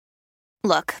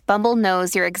Look, Bumble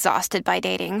knows you're exhausted by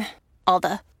dating. All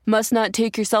the, must not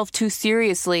take yourself too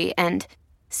seriously, and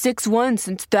 6'1"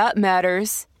 since that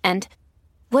matters. And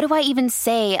what do I even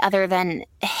say other than,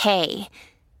 hey?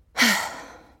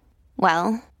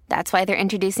 Well, that's why they're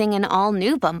introducing an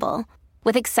all-new Bumble,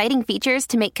 with exciting features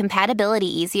to make compatibility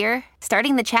easier,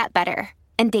 starting the chat better,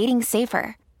 and dating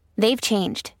safer. They've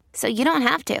changed, so you don't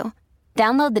have to.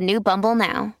 Download the new Bumble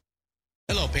now.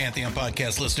 Hello, Pantheon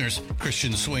podcast listeners.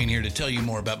 Christian Swain here to tell you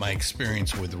more about my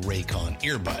experience with Raycon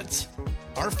earbuds.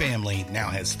 Our family now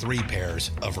has 3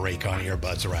 pairs of Raycon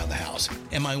earbuds around the house,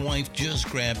 and my wife just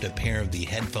grabbed a pair of the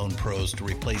Headphone Pros to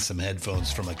replace some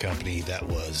headphones from a company that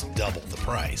was double the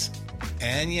price.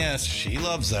 And yes, she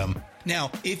loves them.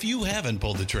 Now, if you haven't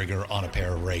pulled the trigger on a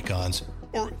pair of Raycons,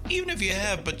 or even if you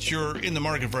have, but you're in the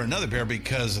market for another pair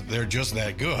because they're just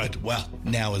that good, well,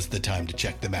 now is the time to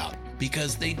check them out,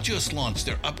 because they just launched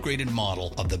their upgraded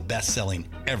model of the best-selling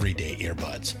everyday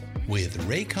earbuds. With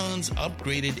Raycon's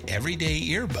upgraded everyday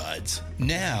earbuds,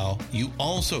 now you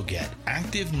also get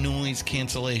active noise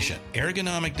cancellation,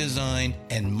 ergonomic design,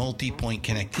 and multi-point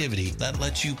connectivity that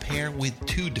lets you pair with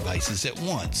 2 devices at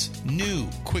once. New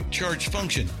quick charge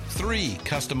function, 3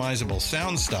 customizable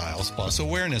sound styles, plus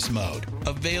awareness mode.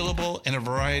 Available in a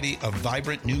variety of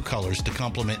vibrant new colors to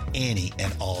complement any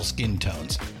and all skin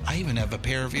tones. I even have a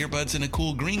pair of earbuds in a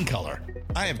cool green color.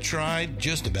 I have tried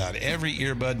just about every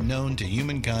earbud known to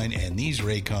humankind, and these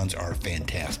Raycons are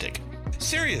fantastic.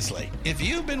 Seriously, if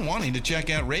you've been wanting to check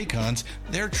out Raycons,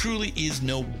 there truly is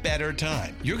no better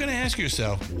time. You're going to ask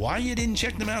yourself why you didn't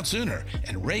check them out sooner,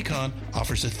 and Raycon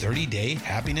offers a 30-day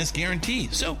happiness guarantee.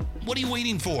 So what are you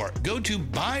waiting for? Go to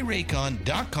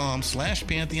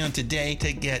buyraycon.com/Pantheon today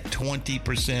to get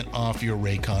 20% off your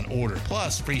Raycon order,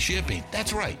 plus free shipping.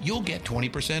 That's right, you'll get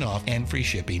 20% off and free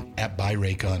shipping at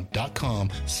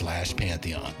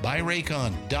buyraycon.com/Pantheon.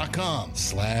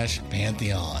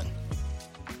 buyraycon.com/Pantheon.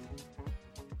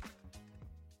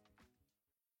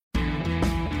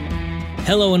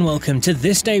 Hello and welcome to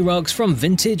This Day Rocks from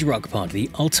Vintage Rock Pod, the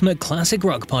ultimate classic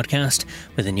rock podcast,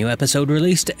 with a new episode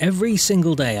released every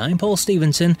single day. I'm Paul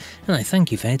Stevenson, and I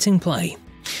thank you for hitting play.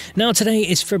 Now today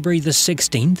is February the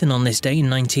 16th, and on this day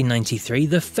in 1993,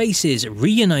 the Faces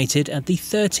reunited at the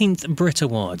 13th Brit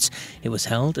Awards. It was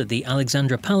held at the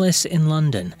Alexandra Palace in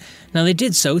London. Now they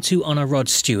did so to honour Rod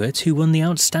Stewart, who won the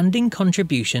Outstanding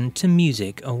Contribution to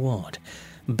Music award.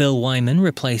 Bill Wyman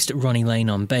replaced Ronnie Lane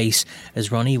on bass,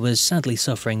 as Ronnie was sadly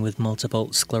suffering with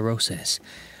multiple sclerosis.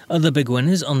 Other big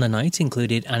winners on the night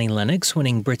included Annie Lennox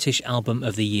winning British Album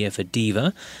of the Year for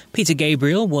Diva, Peter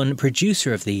Gabriel won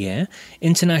Producer of the Year,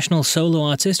 International Solo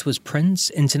Artist was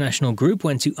Prince, International Group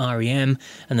went to R.E.M.,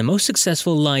 and the most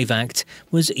successful live act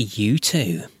was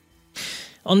U2.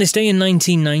 On this day in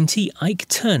 1990, Ike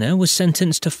Turner was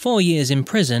sentenced to 4 years in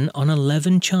prison on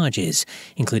 11 charges,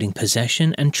 including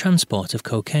possession and transport of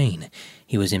cocaine.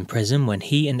 He was in prison when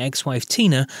he and ex-wife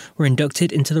Tina were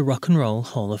inducted into the Rock and Roll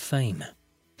Hall of Fame.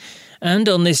 And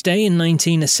on this day in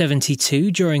 1972,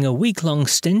 during a week-long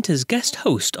stint as guest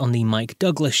host on The Mike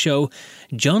Douglas Show,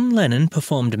 John Lennon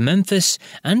performed Memphis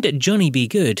and Johnny B.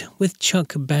 Good with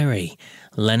Chuck Berry.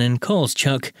 Lennon calls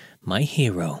Chuck my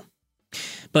hero.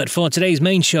 But for today's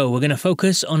main show, we're going to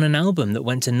focus on an album that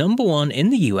went to number 1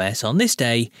 in the US on this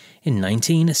day in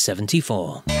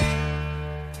 1974.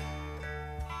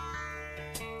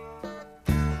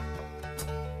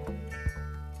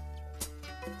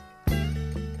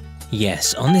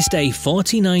 Yes, on this day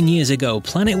 49 years ago,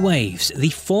 Planet Waves, the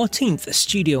 14th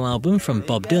studio album from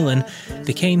Bob Dylan,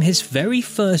 became his very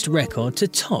first record to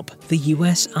top the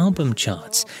US album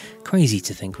charts. Crazy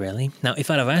to think, really. Now,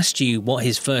 if I'd have asked you what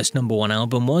his first number 1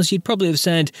 album was, you'd probably have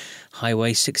said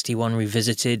Highway 61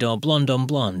 Revisited or Blonde on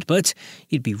Blonde, but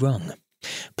you'd be wrong.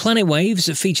 Planet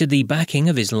Waves featured the backing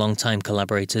of his longtime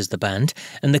collaborators, the band,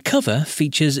 and the cover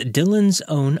features Dylan's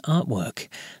own artwork.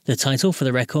 The title for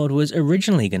the record was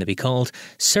originally going to be called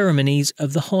Ceremonies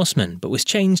of the Horseman, but was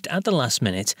changed at the last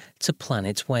minute to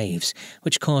Planet Waves,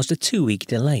 which caused a 2-week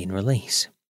delay in release.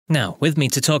 Now, with me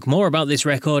to talk more about this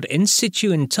record in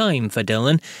situ in time for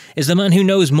Dylan is the man who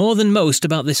knows more than most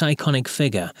about this iconic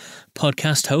figure,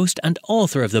 podcast host and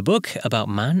author of the book about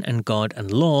man and God and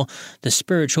law, The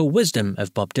Spiritual Wisdom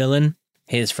of Bob Dylan.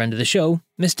 Here's friend of the show,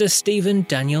 Mr. Stephen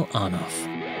Daniel Arnoff.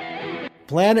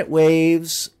 Planet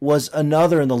Waves was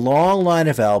another in the long line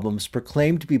of albums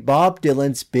proclaimed to be Bob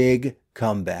Dylan's big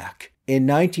comeback. In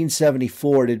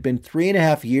 1974, it had been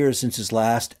 3.5 years since his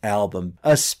last album,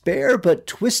 a spare but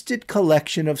twisted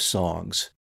collection of songs.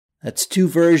 That's 2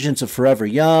 versions of Forever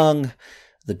Young,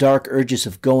 the dark urges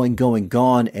of Going, Going,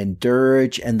 Gone, and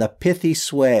Dirge, and the pithy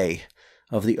sway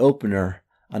of the opener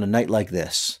On a Night Like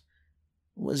This.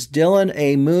 Was Dylan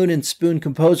a moon and spoon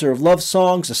composer of love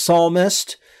songs, a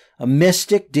psalmist, a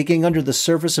mystic digging under the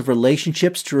surface of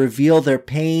relationships to reveal their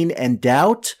pain and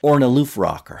doubt, or an aloof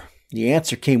rocker? The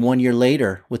answer came 1 year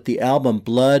later with the album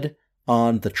Blood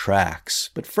on the Tracks.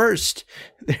 But first,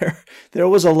 there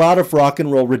was a lot of rock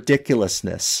and roll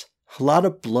ridiculousness, a lot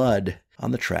of blood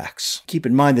on the tracks. Keep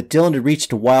in mind that Dylan had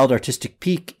reached a wild artistic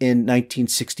peak in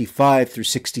 1965 through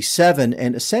 67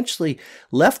 and essentially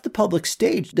left the public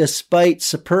stage despite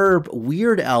superb,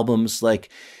 weird albums like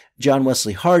John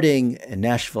Wesley Harding and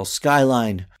Nashville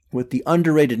Skyline, with the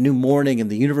underrated New Morning and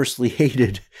the universally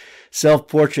hated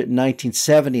Self-Portrait in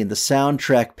 1970 and the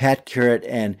soundtrack Pat Garrett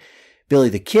and Billy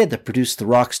the Kid that produced the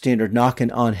rock standard Knockin'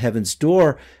 on Heaven's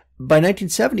Door. By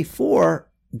 1974,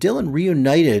 Dylan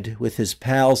reunited with his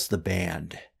pals, the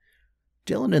Band.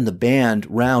 Dylan and the Band,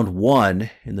 round one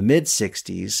in the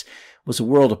mid-60s, was a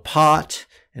world of pot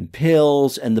and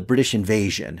pills and the British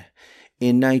invasion.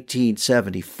 In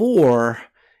 1974,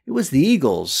 it was the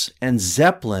Eagles and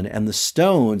Zeppelin and the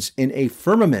Stones in a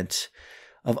firmament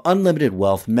of unlimited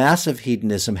wealth, massive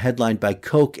hedonism headlined by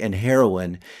coke and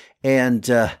heroin, and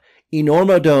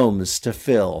enormodomes to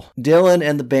fill. Dylan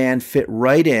and the Band fit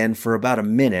right in for about a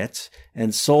minute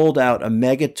and sold out a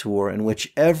mega tour in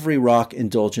which every rock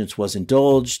indulgence was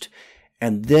indulged,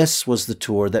 and this was the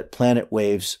tour that Planet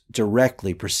Waves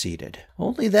directly preceded.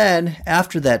 Only then,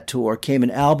 after that tour, came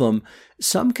an album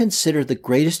some consider the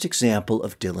greatest example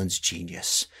of Dylan's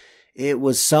genius. It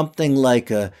was something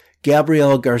like a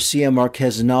Gabriel Garcia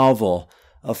Marquez novel,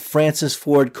 a Francis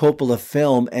Ford Coppola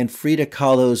film, and Frida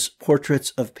Kahlo's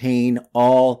Portraits of Pain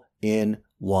all in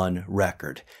one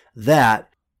record. That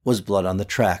was Blood on the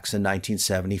Tracks in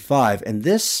 1975, and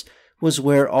this was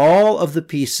where all of the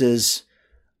pieces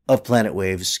of Planet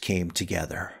Waves came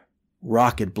together.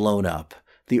 Rock had blown up.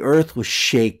 The earth was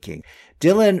shaking.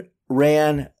 Dylan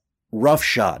ran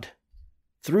roughshod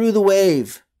through the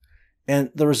wave,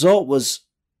 and the result was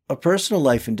a personal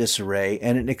life in disarray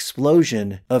and an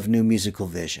explosion of new musical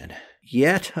vision.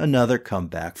 Yet another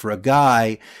comeback for a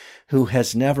guy who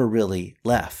has never really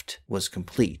left was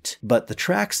complete. But the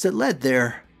tracks that led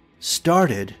there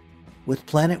started with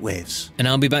Planet Waves. And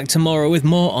I'll be back tomorrow with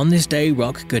more On This Day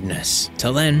rock goodness.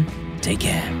 Till then, take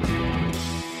care.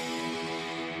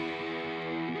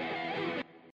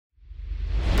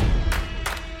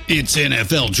 It's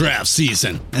NFL draft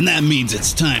season, and that means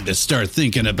it's time to start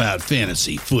thinking about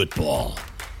fantasy football.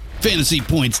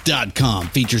 FantasyPoints.com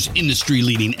features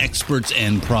industry-leading experts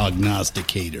and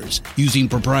prognosticators using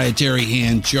proprietary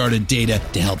hand-charted data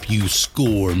to help you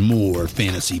score more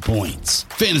fantasy points.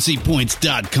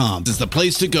 FantasyPoints.com is the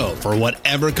place to go for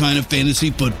whatever kind of fantasy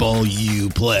football you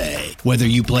play. Whether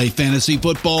you play fantasy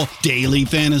football, daily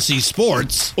fantasy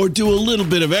sports, or do a little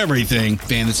bit of everything,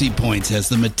 Fantasy Points has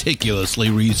the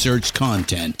meticulously researched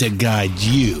content to guide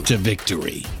you to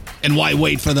victory. And why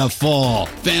wait for the fall?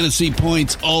 Fantasy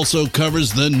Points also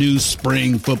covers the new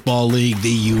spring football league,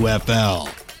 the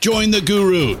UFL. Join the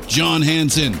guru, John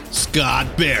Hansen,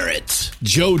 Scott Barrett,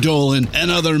 Joe Dolan,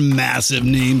 and other massive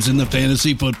names in the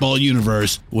fantasy football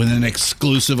universe with an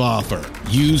exclusive offer.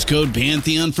 Use code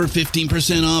Pantheon for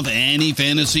 15% off any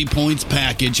Fantasy Points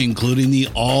package, including the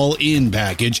all-in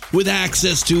package, with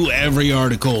access to every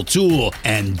article, tool,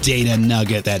 and data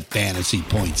nugget that Fantasy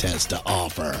Points has to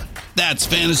offer. That's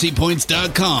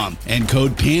FantasyPoints.com and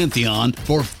code Pantheon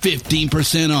for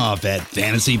 15% off at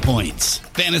Fantasy Points.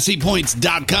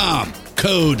 FantasyPoints.com,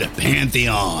 code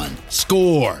Pantheon.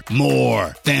 Score more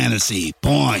fantasy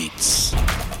points.